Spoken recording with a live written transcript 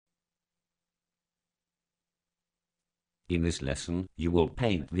In this lesson, you will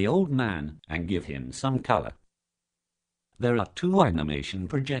paint the old man and give him some color. There are two animation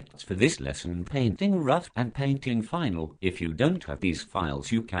projects for this lesson, Painting Rough and Painting Final. If you don't have these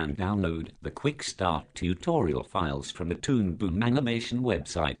files, you can download the Quick Start tutorial files from the Toon animation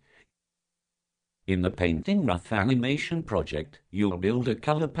website. In the Painting Rough animation project, you'll build a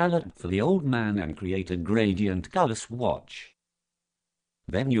color palette for the old man and create a gradient color swatch.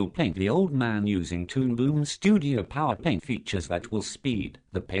 Then you'll paint the old man using Toon Studio Power Paint features that will speed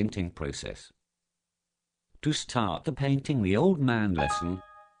the painting process. To start the Painting the Old Man lesson,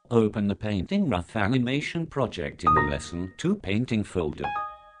 open the Painting Rough animation project in the Lesson 2 Painting folder.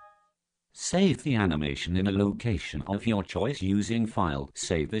 Save the animation in a location of your choice using File,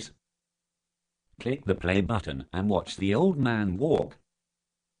 Save As. Click the play button and watch the old man walk.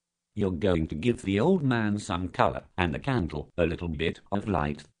 You're going to give the old man some color and the candle a little bit of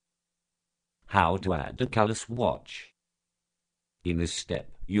light. How to add a color swatch. In this step,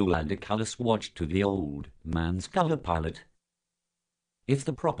 you'll add a color swatch to the old man's color palette. If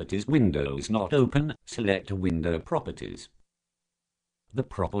the Properties window is not open, select Window Properties. The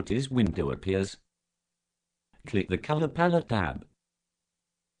Properties window appears. Click the Color Palette tab.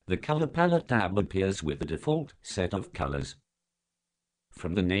 The Color Palette tab appears with the default set of colors.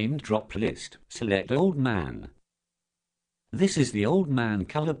 From the named drop list, select Old Man. This is the Old Man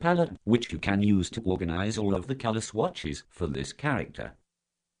color palette, which you can use to organize all of the color swatches for this character.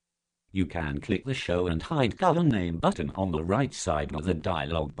 You can click the Show and Hide Color Name button on the right side of the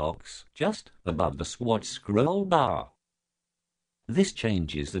dialog box, just above the swatch scroll bar. This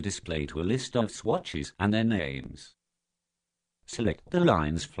changes the display to a list of swatches and their names. Select the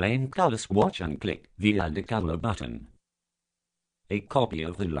Lines Flame color swatch and click the Add a Color button. A copy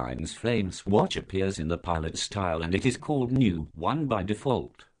of the Lines Flame swatch appears in the palette style and it is called New 1 by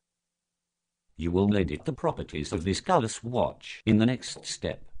default. You will edit the properties of this color swatch in the next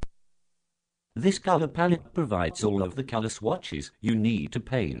step. This color palette provides all of the color swatches you need to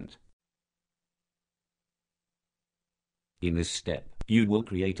paint. In this step, you will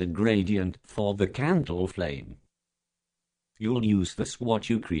create a gradient for the candle flame. You'll use the swatch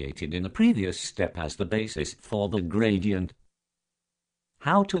you created in the previous step as the basis for the gradient.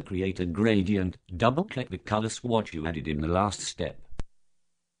 How to create a gradient? Double-click the color swatch you added in the last step.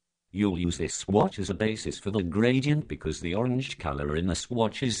 You'll use this swatch as a basis for the gradient because the orange color in the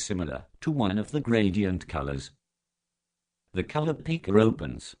swatch is similar to one of the gradient colors. The color picker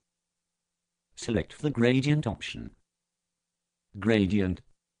opens. Select the gradient option. Gradient.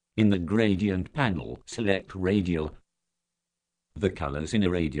 In the gradient panel, select radial. The colors in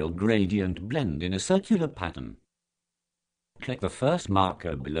a radial gradient blend in a circular pattern. Click the first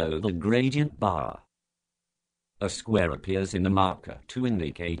marker below the gradient bar. A square appears in the marker to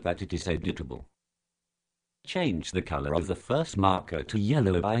indicate that it is editable. Change the color of the first marker to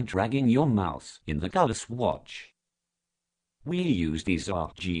yellow by dragging your mouse in the color swatch. We use these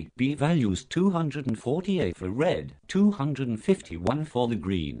RGB values 248 for red, 251 for the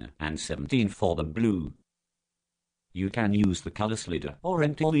green, and 17 for the blue. You can use the color slider or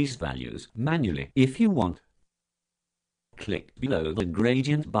enter these values manually if you want. Click below the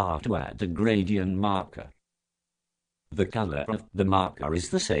gradient bar to add the gradient marker. The color of the marker is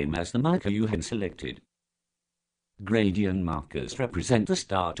the same as the marker you had selected. Gradient markers represent the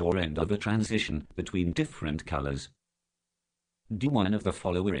start or end of a transition between different colors. Do one of the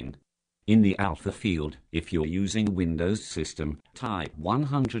following. In the alpha field, if you're using Windows system, type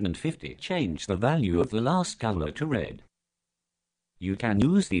 150. Change the value of the last color to red. You can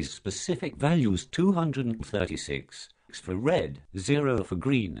use these specific values 236 for red, 0 for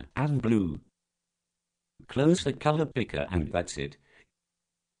green, and blue. Close the color picker and that's it.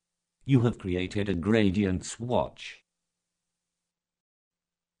 You have created a gradient swatch.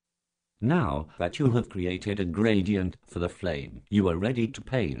 Now that you have created a gradient for the flame, you are ready to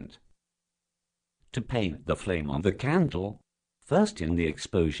paint. To paint the flame on the candle, first in the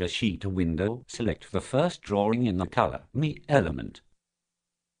exposure sheet window, select the first drawing in the color Me element.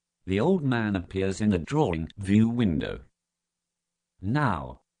 The old man appears in the drawing view window.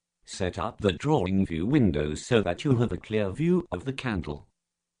 Now, set up the drawing view window so that you have a clear view of the candle.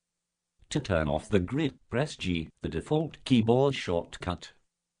 To turn off the grid, press G, the default keyboard shortcut.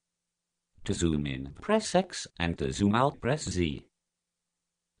 To zoom in, press X, and to zoom out, press Z.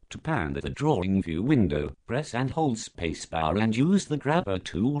 To pan the drawing view window, press and hold spacebar and use the grabber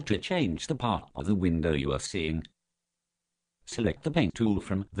tool to change the part of the window you are seeing. Select the Paint tool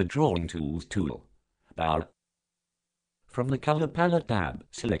from the Drawing Tools tool bar. From the Color Palette tab,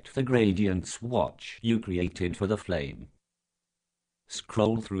 select the gradient swatch you created for the flame.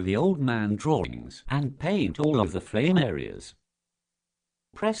 Scroll through the old man drawings and paint all of the frame areas.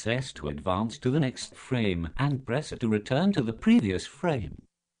 Press S to advance to the next frame and press it to return to the previous frame.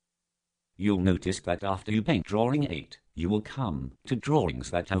 You'll notice that after you paint drawing 8, you will come to drawings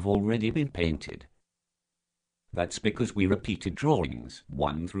that have already been painted. That's because we repeated drawings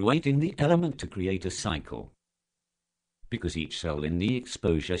 1 through 8 in the element to create a cycle. Because each cell in the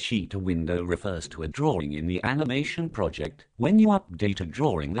exposure sheet window refers to a drawing in the animation project, when you update a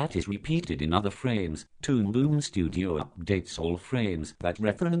drawing that is repeated in other frames, Toon Boom Studio updates all frames that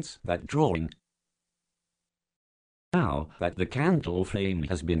reference that drawing. Now that the candle flame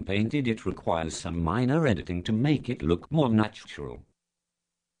has been painted, it requires some minor editing to make it look more natural.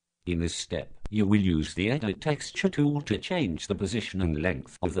 In this step, you will use the Edit Texture tool to change the position and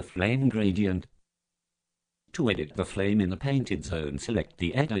length of the flame gradient. To edit the flame in the painted zone, select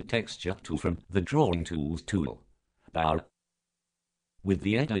the Edit Texture tool from the Drawing Tools tool bar. With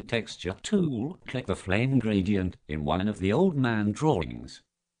the Edit Texture tool, click the flame gradient in one of the old man drawings.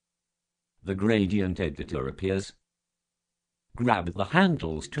 The gradient editor appears. Grab the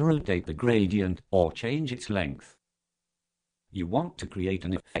handles to rotate the gradient or change its length. You want to create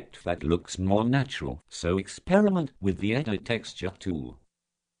an effect that looks more natural, so experiment with the Edit Texture tool.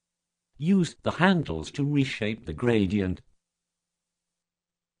 Use the handles to reshape the gradient.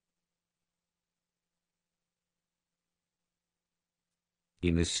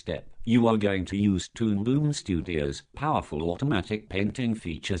 In this step, you are going to use Toon Boom Studio's powerful automatic painting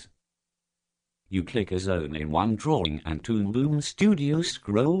features. You click a zone in one drawing and Toon Boom Studio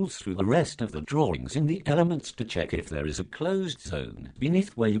scrolls through the rest of the drawings in the elements to check if there is a closed zone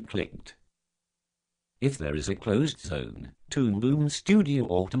beneath where you clicked. If there is a closed zone, Toon Boom Studio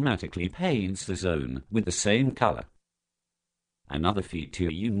automatically paints the zone with the same color. Another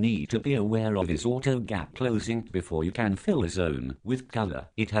feature you need to be aware of is auto gap closing. Before you can fill a zone with color,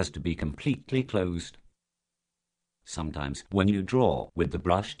 it has to be completely closed. Sometimes, when you draw with the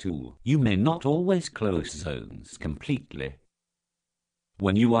brush tool, you may not always close zones completely.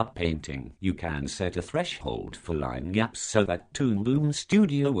 When you are painting, you can set a threshold for line gaps so that Toon Boom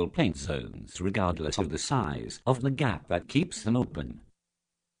Studio will paint zones regardless of the size of the gap that keeps them open.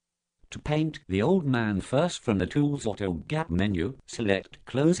 To paint the old man first, from the Tools Auto Gap menu, select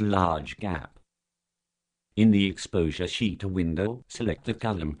Close Large Gap. In the exposure sheet window, select the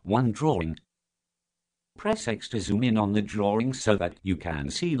column 1 drawing. Press X to zoom in on the drawing so that you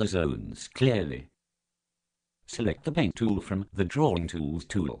can see the zones clearly. Select the Paint tool from the Drawing Tools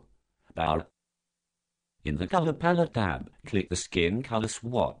tool bar. In the Color Palette tab, click the Skin Color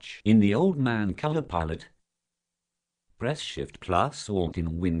Swatch in the Old Man Color Palette. Press Shift+Alt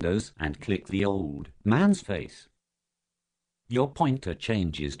in Windows and click the Old Man's face. Your pointer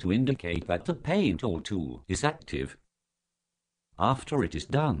changes to indicate that the Paint tool is active. After it is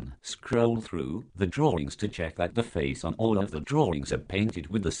done, scroll through the drawings to check that the face on all of the drawings are painted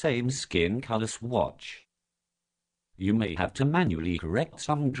with the same skin color swatch. You may have to manually correct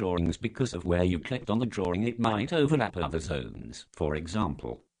some drawings because of where you clicked on the drawing. It might overlap other zones, for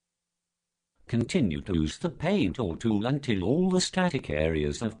example. Continue to use the Paint tool until all the static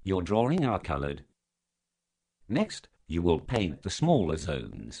areas of your drawing are colored. Next, you will paint the smaller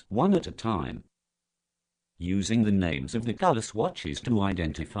zones one at a time. Using the names of the color swatches to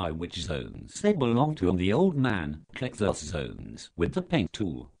identify which zones they belong to on the old man, click those zones with the Paint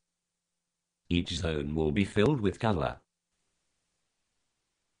tool. Each zone will be filled with color.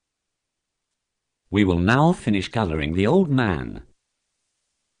 We will now finish coloring the old man.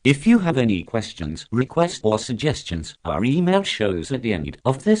 If you have any questions, requests or suggestions, our email shows at the end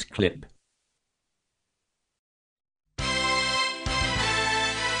of this clip.